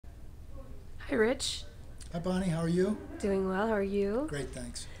Hi, Rich. Hi, Bonnie. How are you? Doing well. How are you? Great,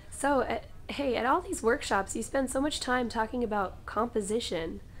 thanks. So, hey, at all these workshops, you spend so much time talking about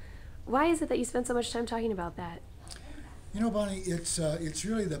composition. Why is it that you spend so much time talking about that? You know, Bonnie, it's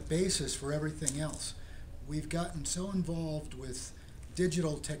really the basis for everything else. We've gotten so involved with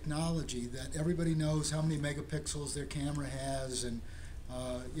digital technology that everybody knows how many megapixels their camera has, and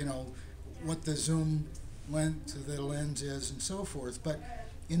you know what the zoom length of the lens is, and so forth. But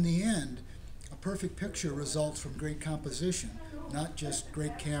in the end, a perfect picture results from great composition, not just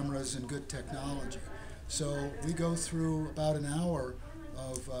great cameras and good technology. So we go through about an hour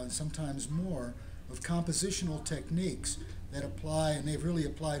of sometimes more of compositional techniques that apply, and they've really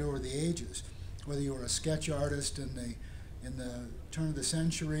applied over the ages. Whether you were a sketch artist in the turn of the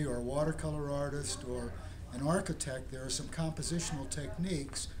century, or a watercolor artist, or an architect, there are some compositional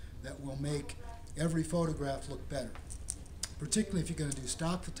techniques that will make every photograph look better. Particularly if you're going to do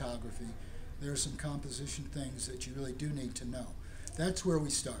stock photography, there are some composition things that you really do need to know. That's where we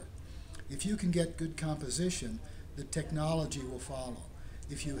start. If you can get good composition, the technology will follow.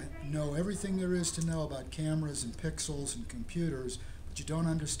 If you know everything there is to know about cameras and pixels and computers, but you don't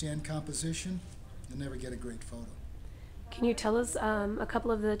understand composition, you'll never get a great photo. Can you tell us a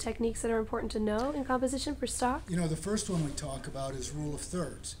couple of the techniques that are important to know in composition for stock? You know, the first one we talk about is rule of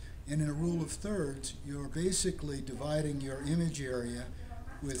thirds. And in a rule of thirds, you're basically dividing your image area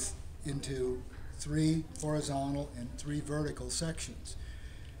into three horizontal and three vertical sections.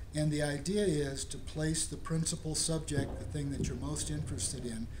 And the idea is to place the principal subject, the thing that you're most interested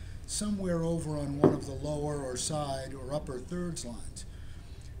in, somewhere over on one of the lower or side or upper thirds lines.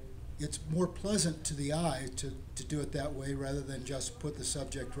 It's more pleasant to the eye to do it that way rather than just put the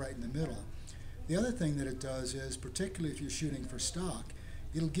subject right in the middle. The other thing that it does is, particularly if you're shooting for stock,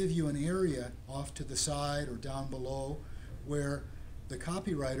 it'll give you an area off to the side or down below where the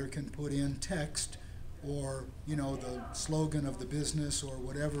copywriter can put in text, or the slogan of the business, or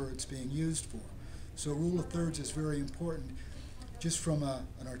whatever it's being used for. So rule of thirds is very important just from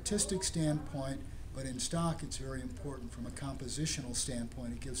an artistic standpoint, but in stock it's very important from a compositional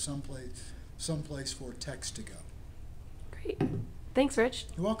standpoint. It gives some place for text to go. Great. Thanks, Rich.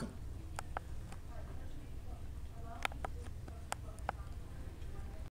 You're welcome.